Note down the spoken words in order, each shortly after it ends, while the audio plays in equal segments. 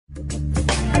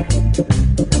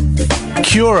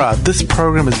Kia ora, this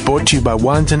program is brought to you by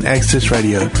Wellington Access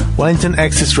Radio. Wellington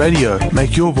Access Radio,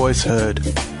 make your voice heard.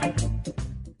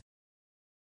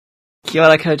 Kia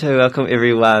ora koutou, welcome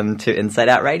everyone to Inside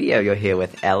Out Radio. You're here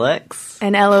with Alex.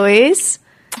 And Eloise.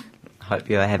 Hope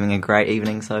you're having a great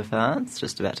evening so far. It's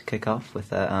just about to kick off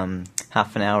with a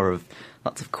half an hour of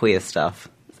lots of queer stuff.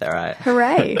 Is that right?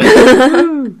 Hooray.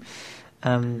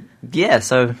 Yeah,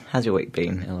 so how's your week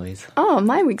been, Eloise? Oh,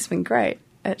 my week's been great,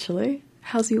 actually.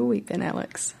 How's your week been,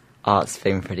 Alex? Oh, it's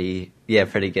been pretty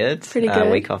good. Pretty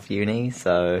good. Week off uni,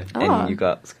 so, and you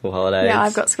got school holidays. Yeah,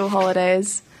 I've got school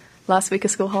holidays. Last week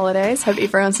of school holidays. Hope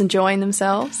everyone's enjoying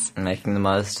themselves. Making the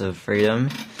most of freedom.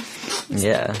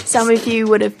 Yeah. Some of you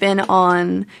would have been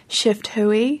on Shift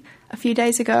Hui a few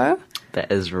days ago.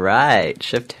 That is right.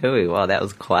 Shift Hui. Wow, that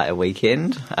was quite a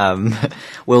weekend.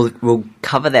 We'll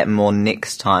cover that more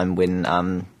next time when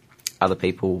other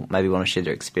people maybe want to share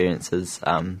their experiences,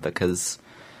 because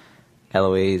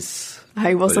Eloise...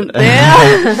 I wasn't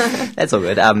there. That's all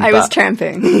good. I was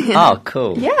tramping. Oh,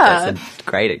 cool. Yeah. That's a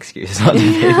great excuse not to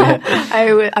be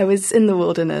there. I was in the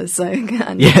wilderness. So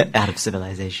yeah, out of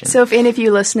civilization. So if any of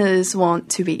you listeners want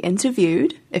to be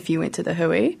interviewed, if you went to the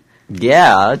Hui...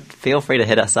 Yeah, feel free to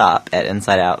hit us up at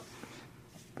Inside Out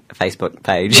Facebook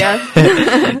page.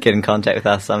 Yeah. Get in contact with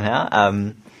us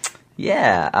somehow.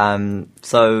 The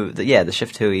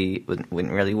Shift Hui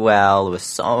went really well. There were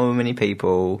so many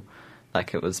people.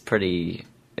 Like, it was pretty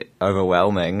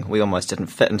overwhelming. We almost didn't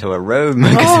fit into a room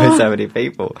because there were so many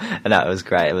people. And it was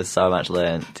great. It was so much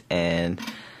learnt. And,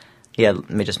 yeah,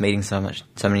 just meeting so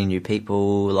many new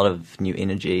people, a lot of new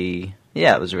energy.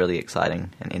 Yeah, it was really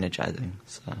exciting and energising.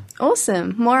 So.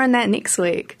 Awesome. More on that next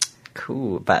week.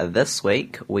 Cool. But this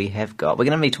week we're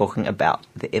going to be talking about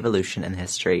the evolution and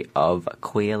history of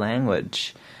queer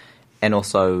language, and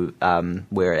also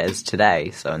where it is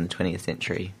today, so in the 20th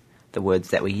century. The words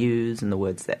that we use and the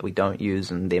words that we don't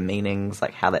use and their meanings,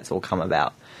 like how that's all come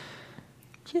about.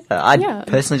 Yeah, I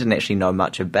personally didn't actually know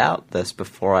much about this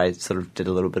before I sort of did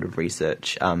a little bit of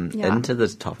research into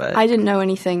this topic. I didn't know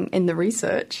anything in the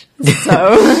research,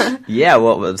 so... Yeah,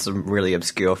 well, some really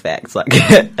obscure facts, like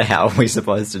how are we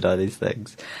supposed to know these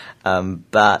things?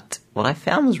 But what I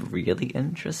found was really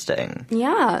interesting.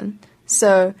 Yeah,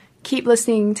 so keep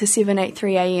listening to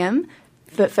 783 AM,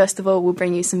 but first of all, we'll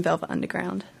bring you some Velvet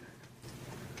Underground.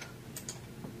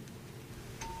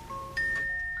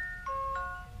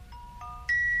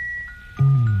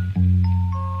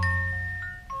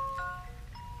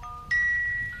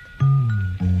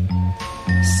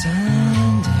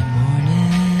 Sunday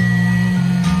morning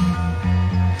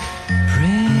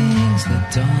brings the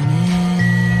dawn in.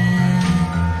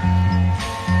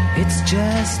 It's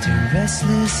just a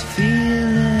restless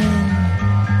feeling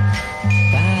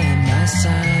by my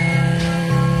side.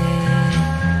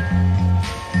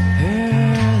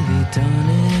 Early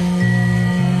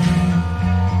dawning,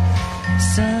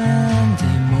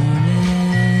 Sunday morning.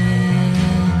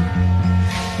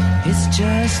 It's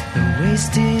just the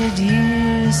wasted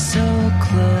years so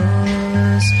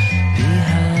close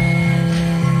behind.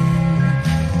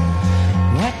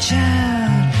 Watch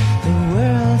out, the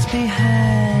world's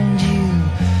behind you.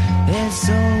 There's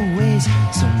always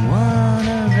someone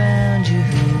around you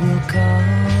who will call.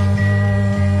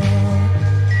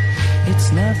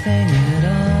 It's nothing at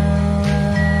all.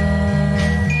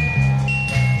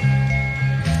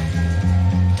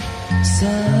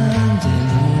 Sunday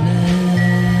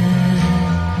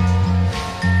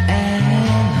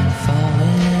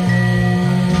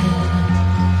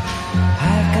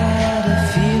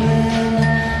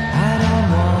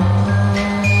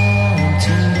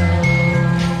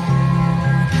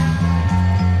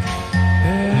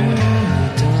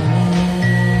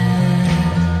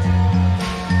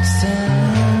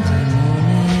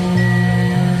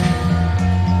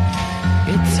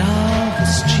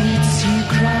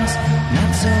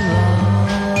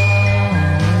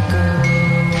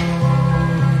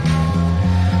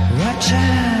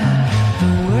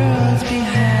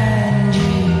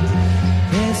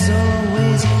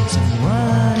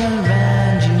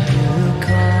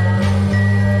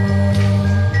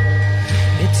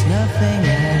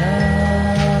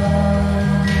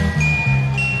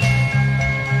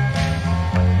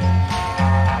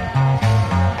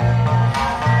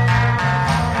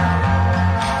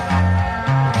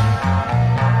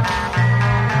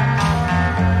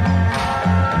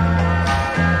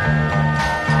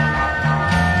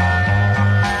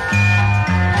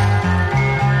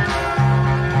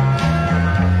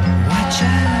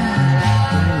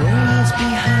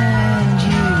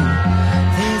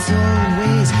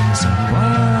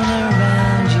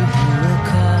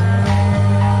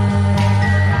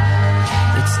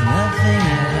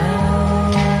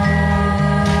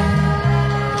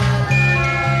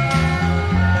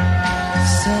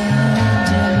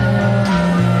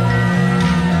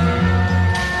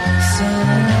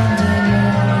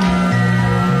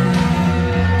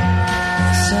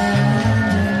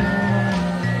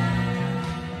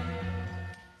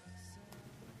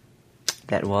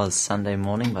that was Sunday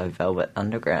Morning by Velvet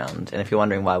Underground. And if you're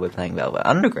wondering why we're playing Velvet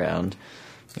Underground,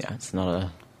 yeah, it's not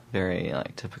a very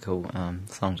typical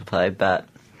song to play, but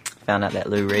found out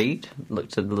that Lou Reed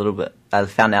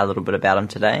found out a little bit about him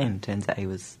today, and turns out he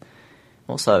was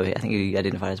also, I think he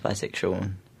identified as bisexual.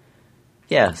 And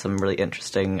yeah, some really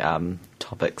interesting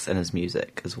topics in his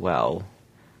music as well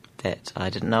that I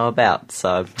didn't know about,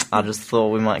 so I just thought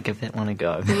we might give that one a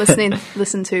go.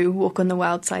 Listen to Walk on the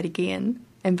Wild Side again,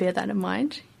 and bear that in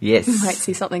mind. Yes. You might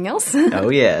see something else. Oh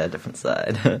yeah, different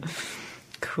side.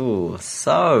 Cool.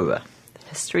 So, the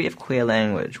history of queer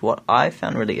language. What I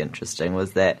found really interesting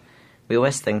was that we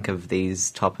always think of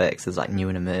these topics as new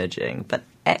and emerging, but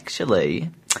actually,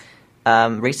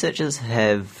 researchers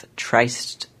have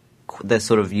traced the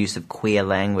sort of use of queer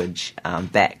language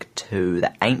back to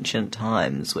the ancient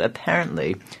times, where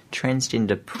apparently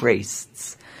transgender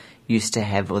priests used to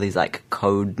have all these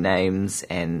code names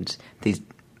and these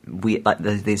weird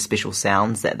these special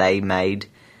sounds that they made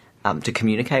to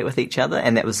communicate with each other,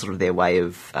 and that was sort of their way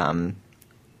of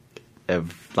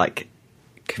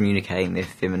communicating their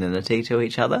femininity to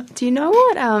each other. Do you know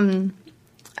what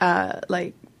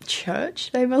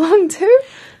church they belong to?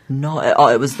 No,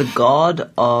 it was the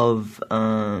god of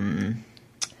hang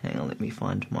on, let me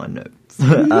find my notes.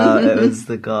 It was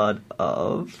the god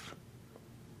of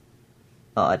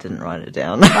I didn't write it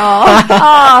down. You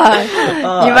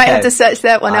might have to search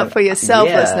that one up for yourself,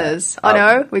 listeners. Oh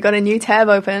no, we got a new tab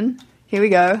open. Here we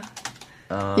go.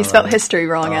 You spelled history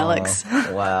wrong, Alex.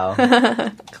 Wow.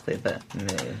 Clever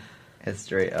me.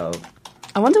 History of...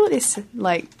 I wonder what this,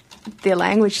 their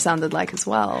language sounded like as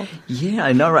well. Yeah,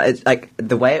 I know, right? It's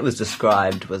the way it was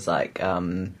described was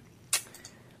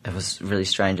it was really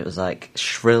strange. It was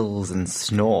shrills and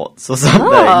snorts or something.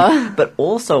 Oh. But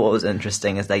also what was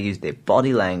interesting is they used their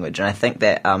body language, and I think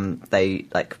that they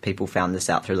people found this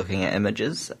out through looking at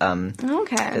images.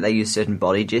 Okay. That they used certain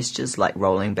body gestures, like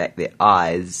rolling back their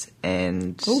eyes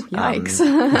and... Oh, yikes.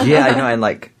 Yeah, I know,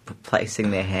 and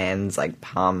placing their hands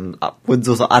palm upwards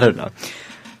or something. I don't know.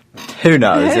 Who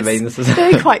knows? Yeah, this is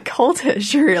very quite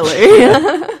cultish,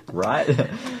 really. Right?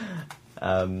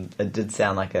 It did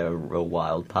sound like a real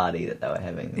wild party that they were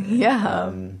having. Yeah.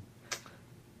 I'm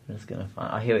just going to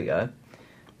find... Oh, here we go.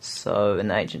 So, in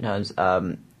the ancient times,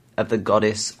 of the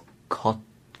goddess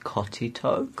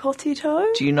Kotito.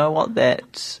 Kotito? Do you know what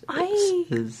that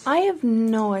is? I have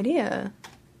no idea.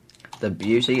 The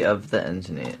beauty of the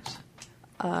internet.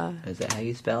 Is that how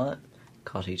you spell it?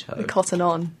 Kotito. Cotton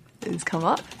on has come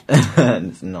up.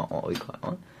 It's not what we quite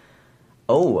want.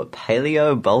 Oh,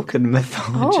 Paleo-Balkan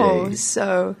mythology. Oh,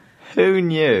 so... Who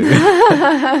knew?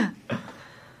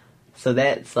 So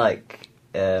that's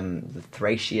the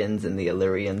Thracians and the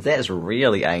Illyrians. That's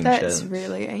really ancient. That's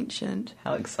really ancient.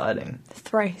 How exciting.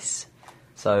 Thrace.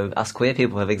 So us queer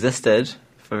people have existed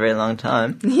for a very long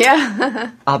time.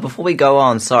 Yeah. Before we go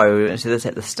on, sorry, we went to this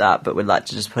at the start, but we'd like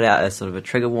to just put out a sort of a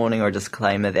trigger warning or a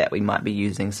disclaimer that we might be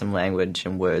using some language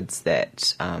and words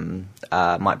that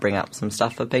might bring up some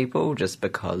stuff for people, just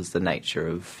because the nature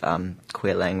of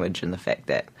queer language and the fact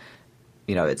that,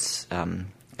 it's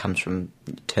comes from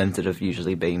terms that have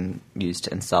usually been used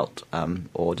to insult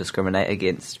or discriminate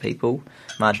against people,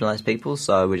 marginalised people.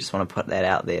 So we just want to put that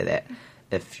out there that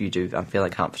if you do feel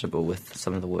uncomfortable with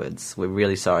some of the words, we're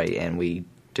really sorry, and we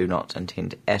do not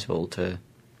intend at all to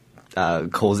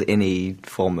cause any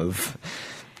form of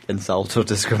insult or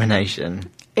discrimination.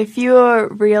 If you're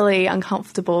really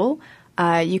uncomfortable,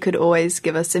 you could always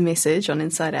give us a message on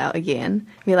Inside Out again.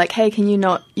 Be like, hey, can you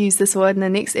not use this word in the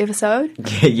next episode?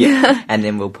 Yeah. And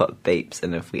then we'll put beeps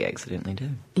in if we accidentally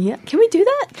do. Yeah. Can we do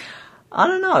that? I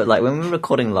don't know. When we're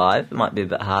recording live, it might be a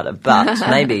bit harder, but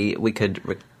maybe we could...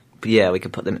 we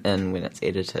could put them in when it's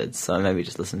edited, so maybe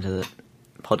just listen to the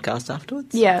podcast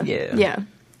afterwards. Yeah.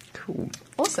 Cool.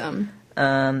 Awesome.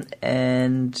 So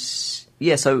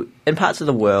in parts of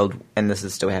the world, and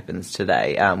this still happens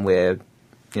today, where,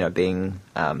 being,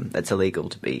 it's illegal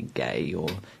to be gay or,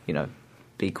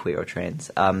 be queer or trans,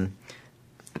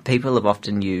 people have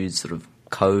often used sort of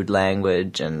code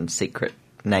language and secret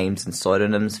names and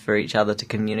pseudonyms for each other to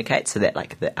communicate, so that,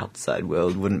 the outside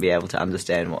world wouldn't be able to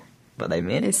understand what they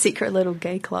meant. A secret little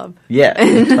gay club. Yeah,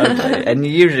 totally. And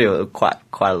usually quite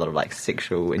a lot of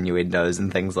sexual innuendos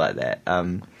and things like that.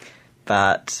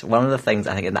 But one of the things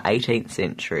I think in the 18th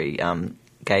century,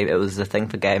 it was a thing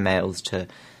for gay males to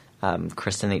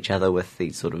christen each other with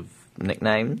these sort of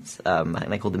nicknames. I think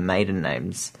they called them maiden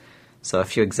names. So a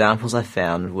few examples I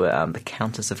found were the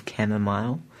Countess of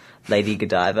Chamomile, Lady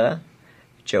Godiva,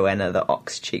 Joanna the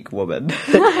Ox-Cheek Woman.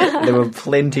 There were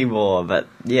plenty more, but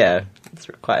yeah, it's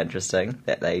quite interesting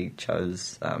that they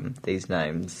chose these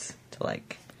names to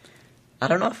I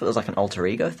don't know if it was like an alter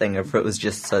ego thing, or if it was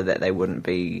just so that they wouldn't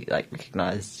be like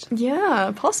recognised.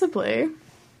 Yeah, possibly.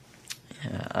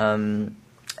 Yeah,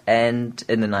 and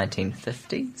in the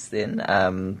 1950s, then,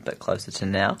 a bit closer to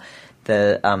now,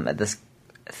 this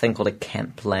thing called a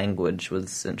camp language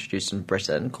was introduced in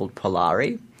Britain called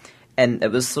Polari, and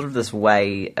it was sort of this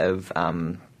way of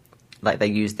like they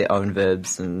used their own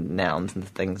verbs and nouns and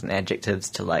things and adjectives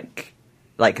to like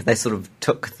they sort of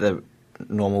took the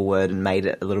normal word and made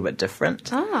it a little bit different,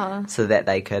 so that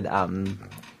they could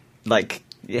like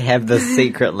have this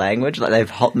secret language. Like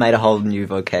they've made a whole new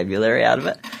vocabulary out of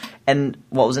it. And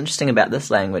what was interesting about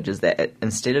this language is that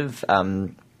instead of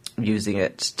using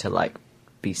it to like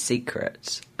be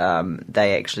secret,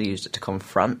 they actually used it to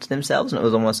confront themselves, and it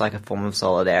was almost like a form of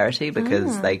solidarity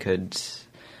because they could,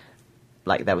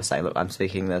 like, they were saying, "Look, I'm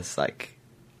speaking this, like,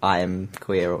 I am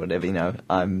queer or whatever, you know,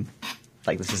 I'm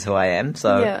like, this is who I am."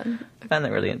 So Yeah. I found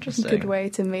that really interesting. Good way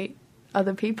to meet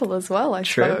other people as well, I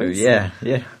True, suppose. yeah.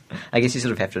 I guess you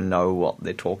sort of have to know what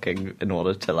they're talking in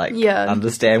order to, like, Yeah.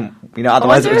 understand, you know,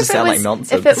 otherwise it would just sound like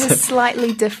nonsense. If it was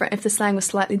slightly different, if the slang was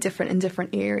slightly different in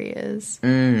different areas.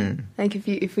 Like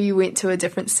if you went to a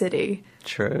different city.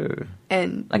 True.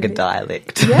 And Like a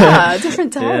dialect. Yeah,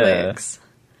 different dialects.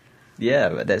 Yeah,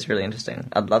 but that's really interesting.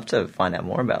 I'd love to find out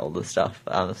more about all this stuff.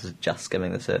 This is just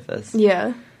skimming the surface.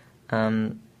 Yeah.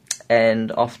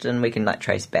 And often we can like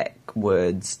trace back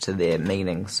words to their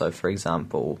meaning. So, for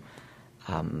example,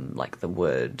 like the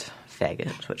word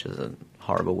faggot, which is a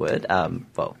horrible word.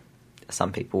 Well,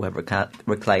 some people have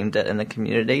reclaimed it in the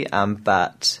community,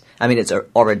 but I mean, its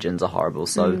origins are horrible.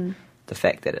 So the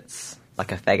fact that it's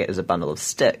like a faggot is a bundle of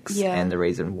sticks, and the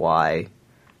reason why,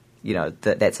 you know,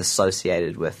 that's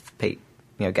associated with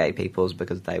gay people is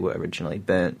because they were originally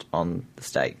burnt on the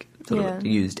stake, sort of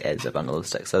used as a bundle of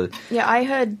sticks. So yeah, I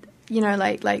heard, you know,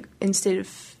 like instead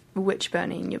of witch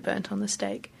burning, you're burnt on the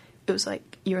stake. It was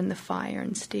like you're in the fire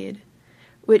instead.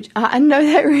 Which I know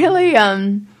that really,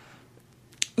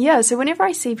 yeah. So whenever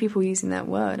I see people using that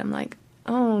word, I'm like,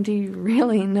 oh, do you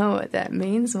really know what that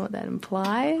means and what that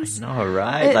implies? I know,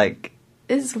 right?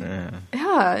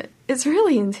 It's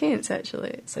really intense, actually.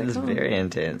 It's It like, is very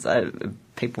intense.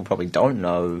 People probably don't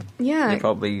know. Yeah. They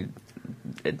probably,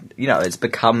 it's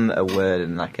become a word,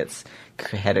 and like it's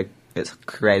created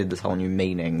this whole new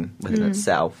meaning within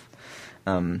itself,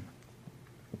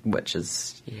 which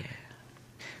is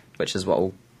what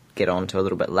we'll get on to a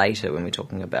little bit later when we're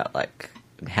talking about like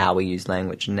how we use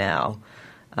language now.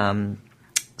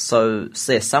 So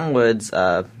yeah, some words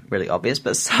are really obvious,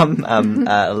 but some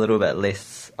are a little bit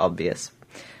less obvious.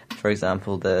 For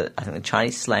example, I think the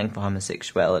Chinese slang for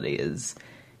homosexuality is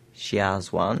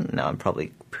xiaozuan. Now, I'm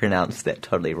probably pronounced that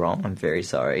totally wrong. I'm very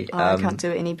sorry. I can't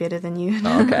do it any better than you.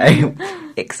 Okay.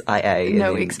 XIA.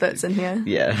 No experts in here.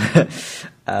 Yeah.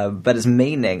 But its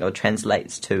meaning, or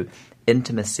translates to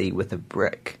intimacy with a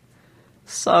brick.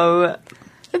 So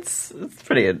it's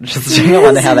pretty interesting. I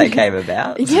wonder how that came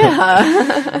about.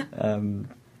 Yeah.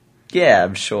 Yeah,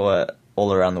 I'm sure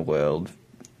all around the world,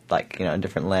 like, you know, in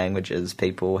different languages,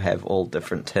 people have all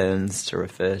different terms to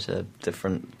refer to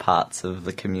different parts of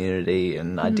the community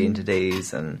and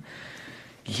identities, and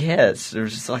yeah, it's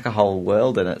just like a whole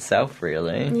world in itself,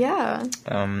 really. Yeah.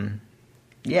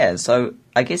 Yeah, so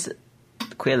I guess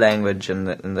queer language and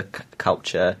the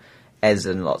culture, as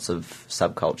in lots of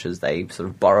subcultures, they sort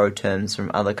of borrow terms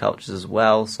from other cultures as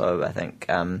well. So I think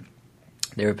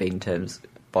there have been terms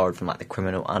borrowed from like the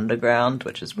criminal underground,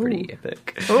 which is pretty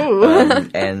epic.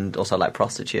 And also like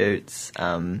prostitutes.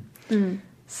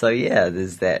 So yeah,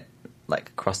 there's that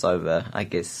like crossover, I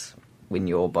guess. When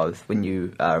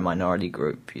you are a minority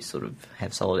group, you sort of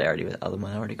have solidarity with other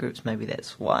minority groups. Maybe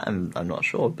that's why. I'm not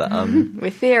sure, but We're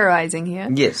theorising here.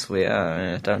 yes, we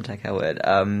are. Don't take our word.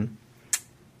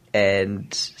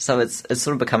 And so it's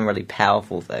sort of become a really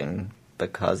powerful thing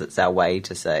because it's our way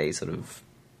to say sort of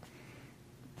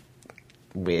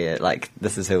we're like,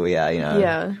 this is who we are. You know,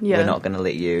 Yeah. we're not going to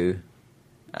let you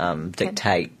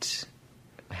dictate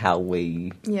how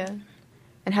we. Yeah.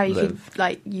 And how you live. could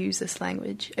like use this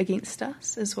language against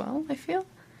us as well, I feel.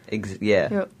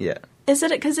 Yeah. Is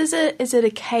it a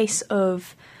case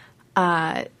of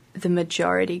the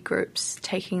majority groups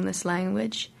taking this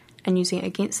language and using it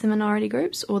against the minority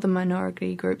groups, or the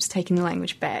minority groups taking the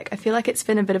language back? I feel like it's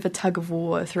been a bit of a tug of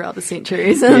war throughout the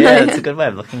centuries. Yeah, it's a good way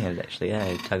of looking at it, actually.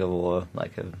 Yeah, tug of war,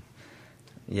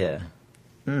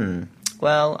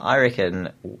 Well, I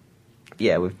reckon,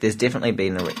 there's definitely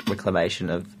been a reclamation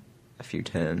of a few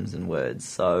terms and words.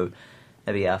 So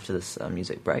maybe after this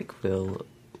music break, we'll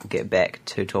get back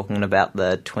to talking about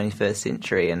the 21st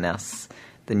century and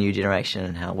the the new generation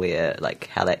and how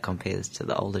that compares to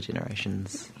the older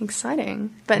generations.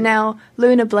 Exciting. But now,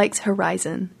 Luna Blake's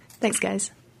Horizon. Thanks,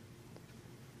 guys.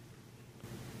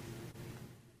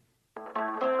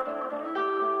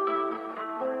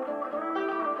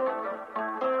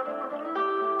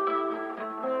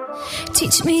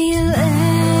 Teach me a language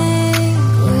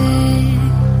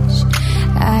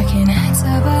I can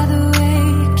tell by the way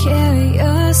you carry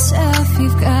yourself.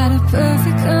 You've got a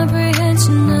perfect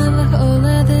comprehension of a whole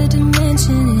other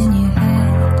dimension in your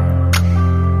head.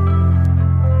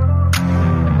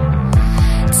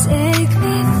 Take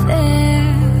me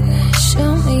there,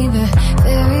 show me the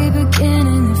very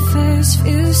beginning, the first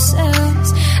few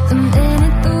cells, the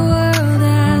minute the world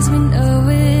as we know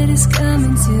it is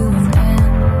coming to an end.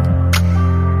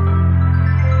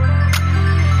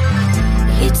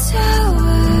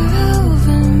 Tower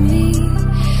over me,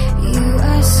 you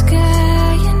are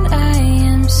sky and I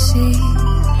am sea.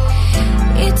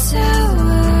 You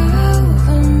tower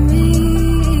over me,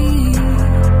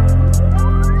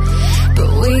 but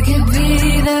we could be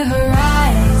the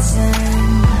horizon.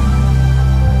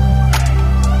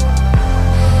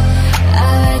 I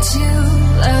let you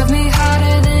love me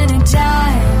harder than a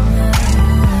diamond.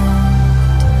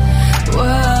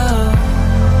 Whoa.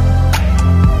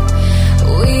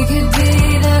 We could be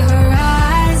the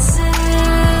horizon.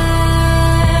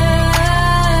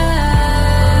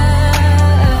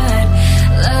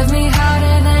 Love me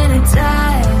harder than a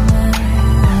diamond.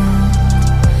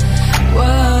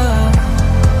 Whoa.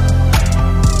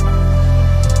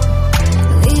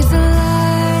 Leave the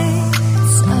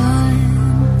lights on.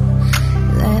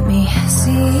 Let me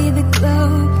see the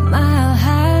globe, mile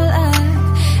high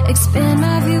life. Expand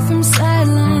my view from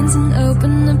sidelines and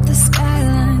open up the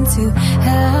skyline to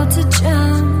hell to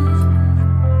jump.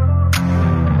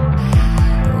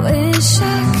 Wish I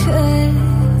could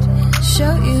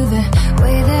show you the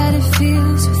way that it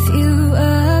feels with you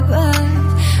above,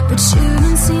 but you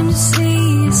don't seem to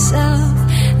see yourself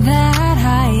that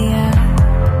high up.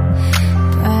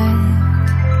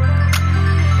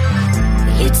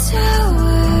 But you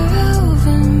tower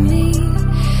over me,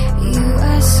 you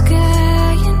are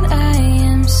sky and I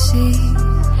am sea.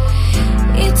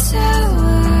 You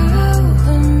tower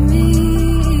over me,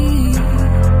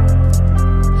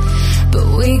 but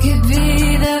we could be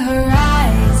the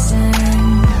horizon.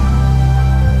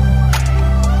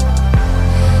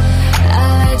 I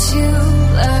let you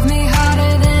love me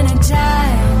harder than a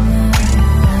diamond.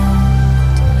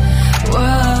 Whoa.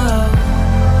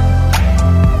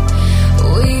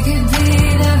 We could be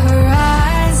the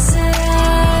horizon.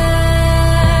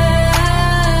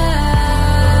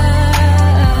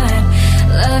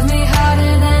 Love me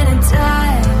harder than a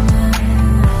diamond.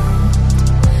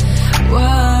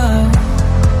 Whoa.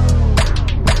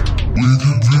 We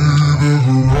could be the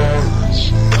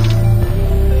horizon.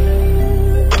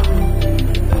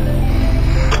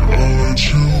 I'll let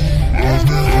you love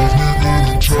me than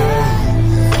a diamond.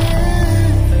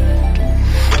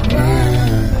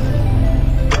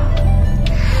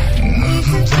 We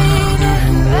could be the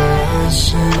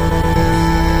horizon.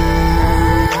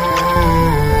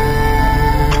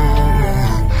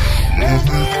 Love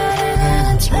me harder than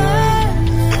a diamond.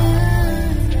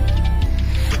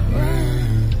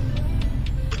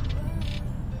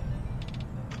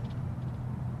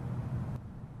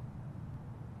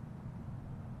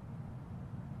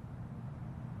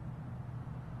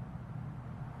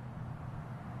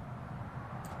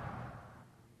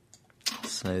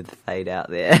 Smooth fade out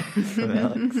there from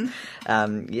Alex.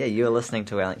 Yeah, you were listening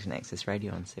to Wellington Access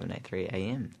Radio on 783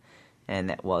 AM, and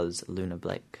that was Luna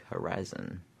Blake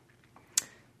Horizon.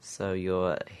 So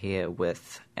you're here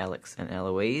with Alex and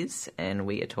Eloise, and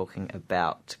we are talking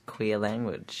about queer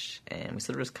language, and we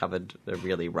sort of just covered a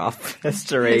really rough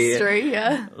history.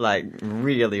 Yeah. Like,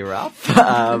 really rough.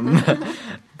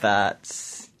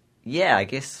 But, yeah, I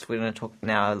guess we're going to talk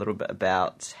now a little bit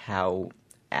about how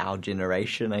our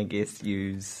generation, I guess,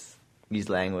 use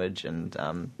language, and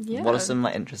what are some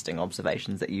interesting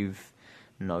observations that you've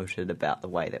noted about the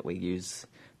way that we use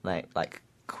like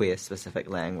queer specific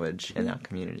language in our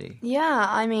community? Yeah,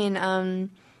 I mean,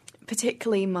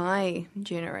 particularly my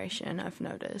generation, I've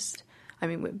noticed. I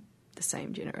mean, we're the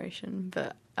same generation,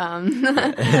 but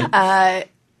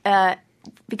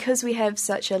because we have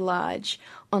such a large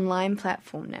online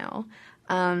platform now,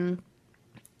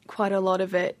 quite a lot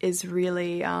of it is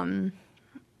really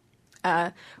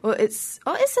it's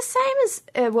the same as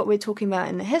what we're talking about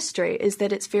in the history, is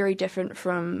that it's very different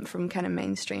from kind of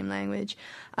mainstream language.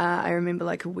 I remember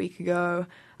like a week ago,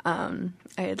 I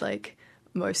had like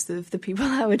most of the people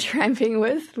I were tramping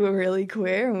with were really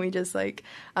queer, and we just like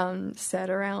sat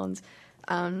around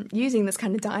using this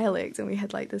kind of dialect, and we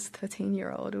had like this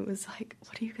 13-year-old who was like,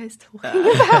 "What are you guys talking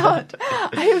about?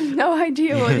 I have no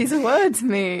idea what these words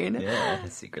mean." Yeah,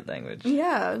 his secret language.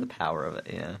 Yeah, The power of it,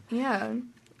 yeah. yeah.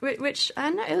 Which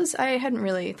I know I hadn't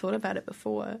really thought about it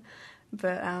before,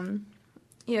 but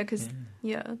yeah, because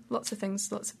lots of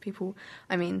things, lots of people.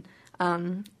 I mean,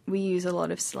 we use a lot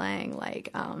of slang,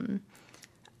 like kind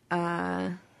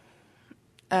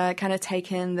of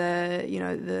take in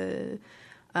the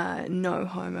no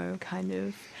homo kind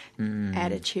of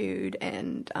attitude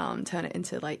and turn it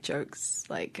into like jokes,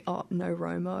 like no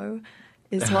Romo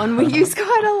is one we use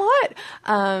quite a lot.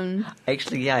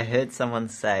 Actually, yeah, I heard someone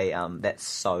say that's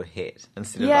so het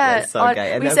instead of Yeah, like, that's so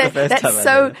gay. And we that say was the first time I that's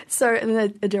heard so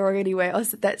in a derogatory way. I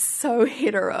said that's so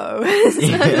hetero.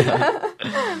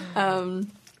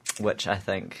 which I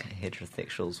think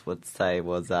heterosexuals would say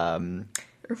was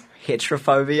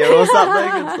heterophobia or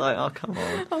something. It's like, oh, come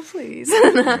on. Oh, please.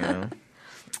 Yeah.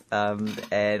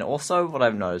 And also what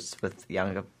I've noticed with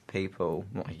younger people,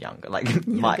 not younger, like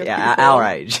our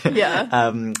age,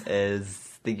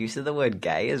 is the use of the word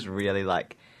gay is really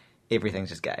like everything's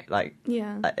just gay. Like,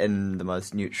 in the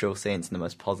most neutral sense, in the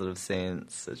most positive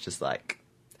sense, it's just like,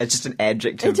 it's just an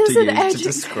adjective to use to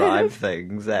describe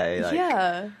things, eh?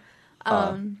 Like,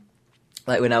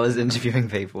 like when I was interviewing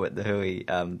people at the Hui,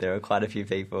 there were quite a few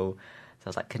people. So I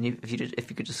was like, if you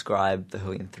could describe the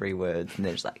Hui in 3 words, and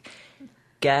they're just like,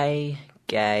 gay,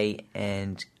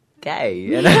 and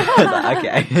gay. And I was like,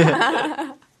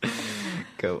 okay.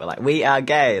 Cool. Like, we are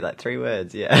gay, like 3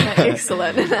 words, yeah.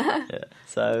 Excellent. Yeah.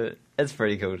 So it's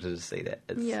pretty cool to just see that.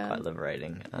 It's quite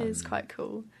liberating. It is quite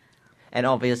cool. And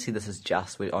obviously this is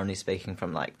we're only speaking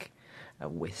from like a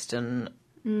Western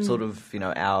sort of,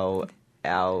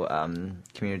 our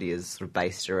community is sort of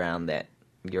based around that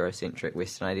Eurocentric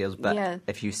Western ideals, but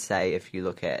if you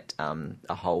look at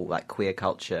a whole like queer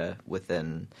culture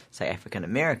within, say, African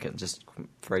Americans, just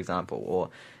for example, or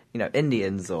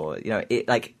Indians, or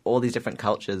like all these different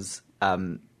cultures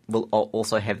will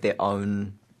also have their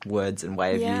own words and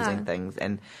way of using things,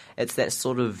 and it's that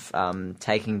sort of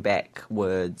taking back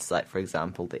words, like for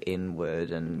example the N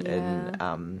word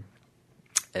and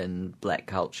in black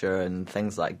culture and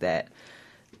things like that.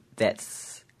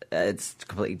 It's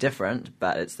completely different,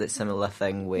 but it's that similar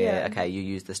thing where, okay, you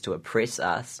use this to oppress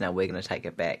us, now we're going to take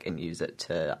it back and use it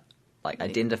to, like,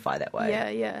 identify that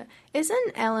way. Yeah. Is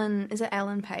it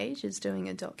Ellen Page is doing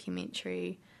a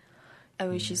documentary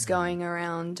where she's going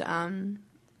around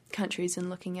countries and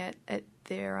looking at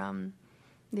their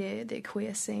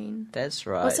queer scene. That's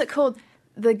right. What's it called?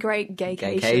 The Great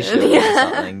Gaycation. Gaycation or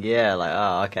something. Yeah, like,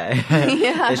 oh, okay.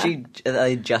 Yeah. Are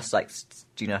they just, like,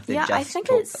 do you know if they I just think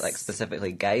talk, it's like,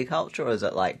 specifically gay culture, or is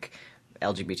it, like,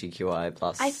 LGBTQI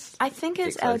plus? I think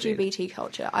it's XYZ? LGBT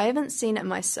culture. I haven't seen it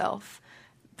myself,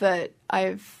 but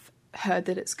I've heard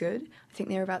that it's good. I think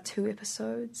there are about 2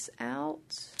 episodes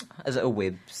out. Is it a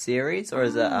web series, or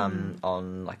is it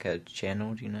on, like, a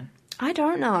channel, do you know? I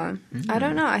don't know.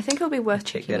 I think it'll be worth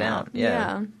checking that out. Yeah.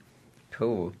 Yeah.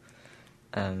 Cool.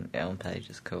 Ellen Page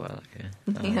is cool. I like her.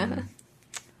 Yeah.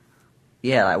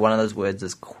 Yeah, like one of those words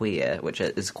is queer, which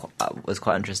was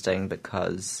quite interesting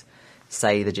because,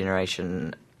 say, the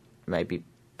generation, maybe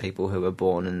people who were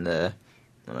born in the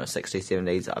 60s,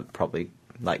 70s, are probably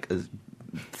like is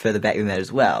further back than that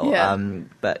as well. Yeah.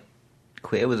 But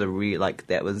queer was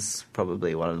that was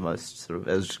probably one of the most sort of,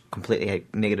 it was completely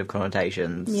negative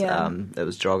connotations. Yeah. It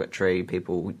was derogatory.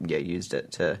 People used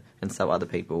it to insult other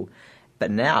people. But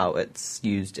now it's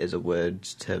used as a word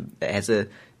it has a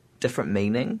different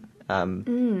meaning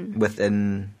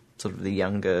within sort of the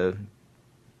younger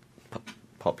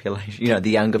population, the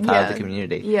younger part of the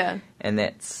community. Yeah. And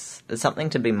it's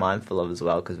something to be mindful of as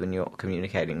well, because when you're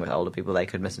communicating with older people, they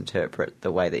could misinterpret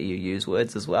the way that you use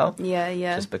words as well.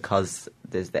 Yeah. Just because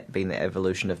there's been that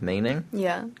evolution of meaning.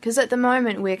 Yeah, because at the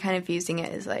moment we're kind of using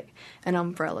it as like an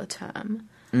umbrella term.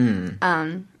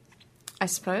 I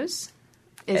suppose.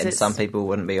 Some people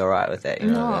wouldn't be all right with that,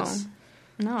 No.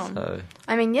 So.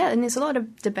 I mean, yeah, and there's a lot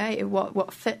of debate of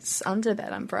what fits under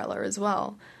that umbrella as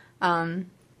well. Yeah,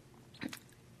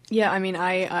 I mean,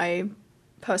 I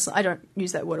personally, I don't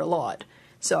use that word a lot,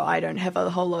 so I don't have a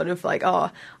whole lot of like,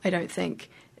 I don't think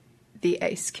the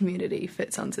ace community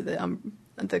fits under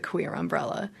the queer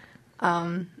umbrella.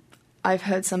 I've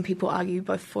heard some people argue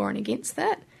both for and against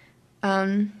that,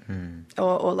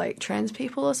 or like trans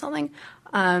people or something.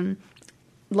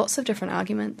 Lots of different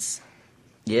arguments.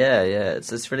 Yeah.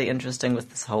 It's really interesting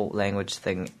with this whole language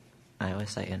thing. I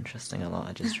always say interesting a lot.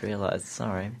 I just realised.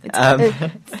 Sorry. It's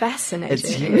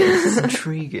fascinating. It's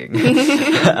intriguing.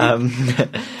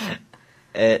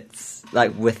 It's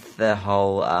like with the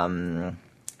whole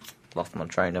lost my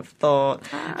train of thought.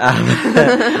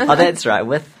 Oh, that's right.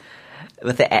 With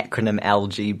the acronym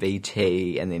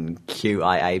LGBT and then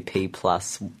QIAP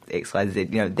plus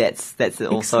XYZ, that's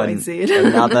also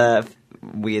another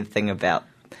weird thing about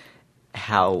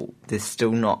how there's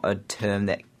still not a term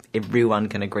that everyone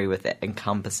can agree with that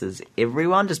encompasses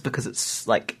everyone, just because it's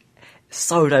like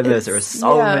so diverse. There are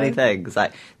so many things.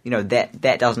 Like,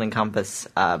 that doesn't encompass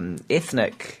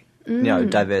ethnic,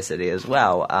 diversity as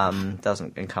well.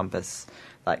 Doesn't encompass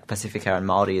like Pacifica and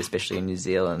Māori, especially in New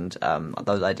Zealand,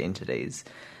 those identities.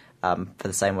 For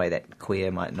the same way that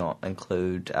queer might not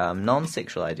include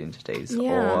non-sexual identities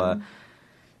or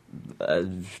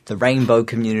the rainbow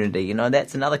community.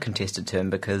 That's another contested term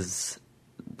because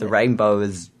the rainbow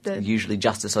is usually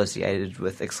just associated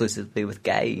exclusively with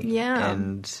gay. Yeah.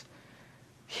 And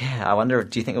I wonder,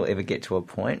 do you think we'll ever get to a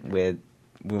point where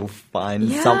we'll find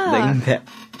something that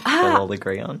we'll all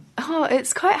agree on? Oh,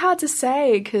 it's quite hard to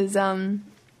say because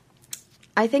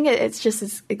I think it's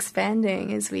just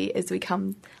expanding as we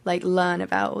come learn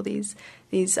about all these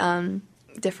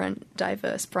different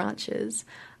diverse branches,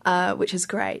 which is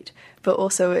great. But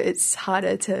also it's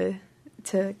harder to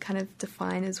kind of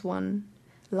define as one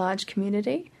large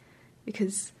community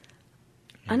because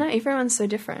I know everyone's so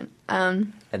different.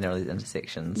 And there are these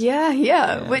intersections.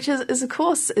 Yeah. Which is of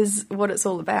course is what it's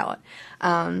all about.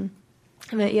 In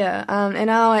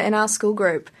our school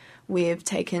group, we've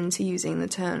taken to using the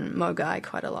term Mogai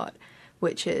quite a lot,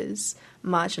 which is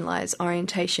marginalised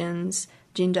orientations,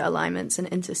 gender alignments,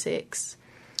 and intersex.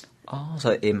 Oh,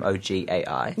 so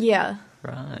MOGAI. Yeah.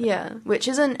 Right. Yeah, which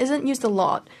isn't used a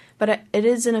lot, but it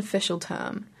is an official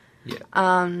term.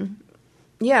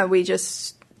 Yeah. We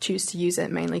just choose to use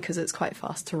it mainly because it's quite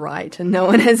fast to write and no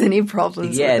one has any problems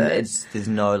with it. Yeah, and there's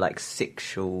no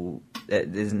sexual.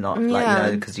 There's not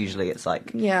because usually it's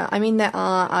like. Yeah, I mean there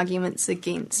are arguments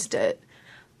against it,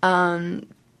 but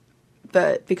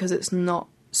because it's not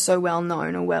so well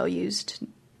known or well used,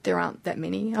 there aren't that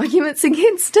many arguments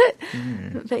against it.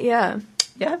 But yeah.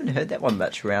 Yeah, I haven't heard that one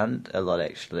much around a lot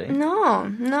actually.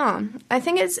 No. I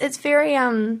think it's very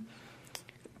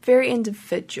very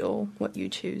individual what you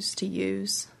choose to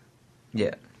use.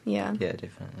 Yeah. Yeah. Yeah,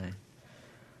 definitely.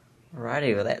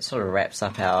 Alrighty, well that sort of wraps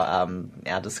up our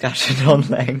discussion on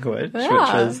language, which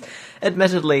was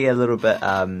admittedly a little bit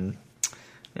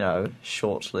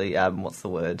shortly what's the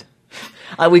word?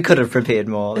 We could have prepared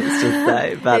more, let's just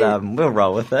say, but we'll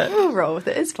roll with it.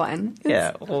 It's fine.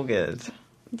 All good.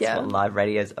 Yeah. That's what live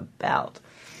radio's about.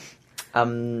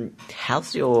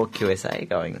 How's your QSA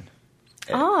going?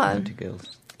 At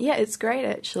Girls? Yeah, it's great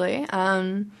actually.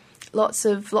 Lots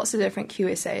of different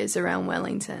QSAs around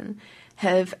Wellington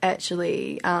have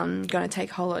actually going to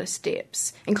take a whole lot of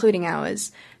steps, including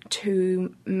ours,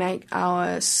 to make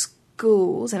our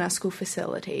schools and our school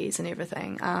facilities and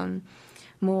everything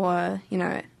more,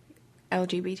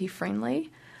 LGBT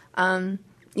friendly.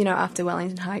 After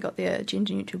Wellington High got their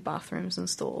gender neutral bathrooms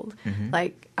installed,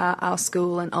 our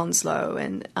school in Onslow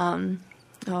and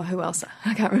who else?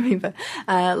 I can't remember.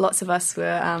 Lots of us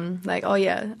were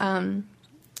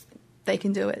they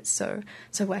can do it, so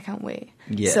why can't we?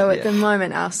 At the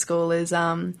moment, our school is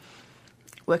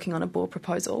working on a board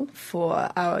proposal for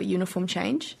our uniform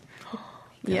change.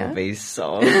 That would be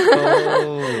so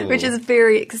cool. Which is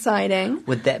very exciting.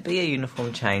 Would that be a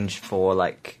uniform change for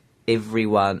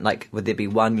everyone? Would there be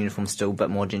one uniform still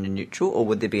but more gender neutral, or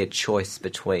would there be a choice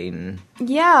between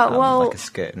a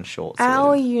skirt and shorts?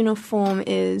 Our uniform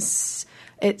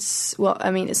it's not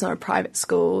a private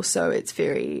school, so it's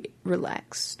very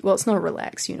relaxed. Well, it's not a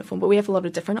relaxed uniform, but we have a lot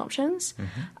of different options.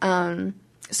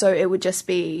 So it would just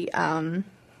be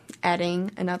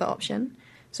adding another option.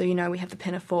 So, we have the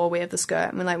pinafore, we have the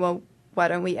skirt, and we're like, well, why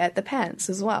don't we add the pants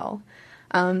as well?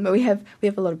 But we have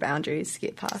a lot of boundaries to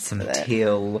get past. Some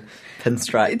teal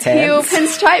pinstripe pants. Teal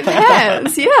pinstripe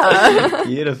pants, yeah.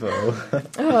 Beautiful.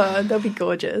 Oh, they'll be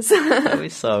gorgeous. That'd be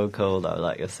so cool though,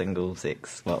 a single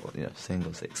sex school,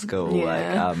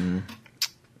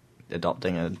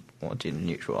 adopting a more gender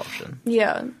neutral option.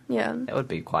 Yeah. That would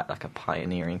be quite a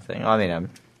pioneering thing. I mean,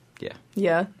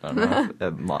 yeah. I don't know.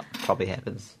 It probably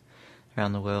happens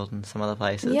around the world and some other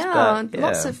places. Yeah, but,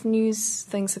 lots of news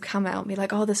things have come out and be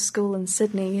like, this school in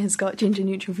Sydney has got gender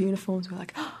neutral uniforms. We're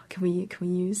like, can we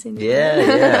use any?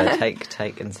 Yeah.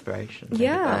 Take inspiration. Take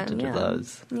advantage of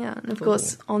those. Yeah, and of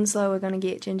course, Onslow are going to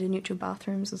get gender neutral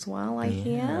bathrooms as well, I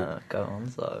hear. Yeah, go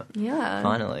Onslow. Yeah.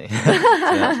 Finally. It's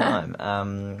about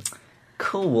time.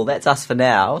 Cool, well that's us for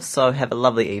now, so have a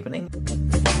lovely evening.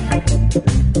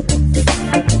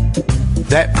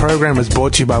 That program was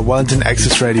brought to you by Wellington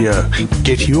Access Radio.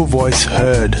 Get your voice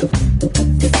heard.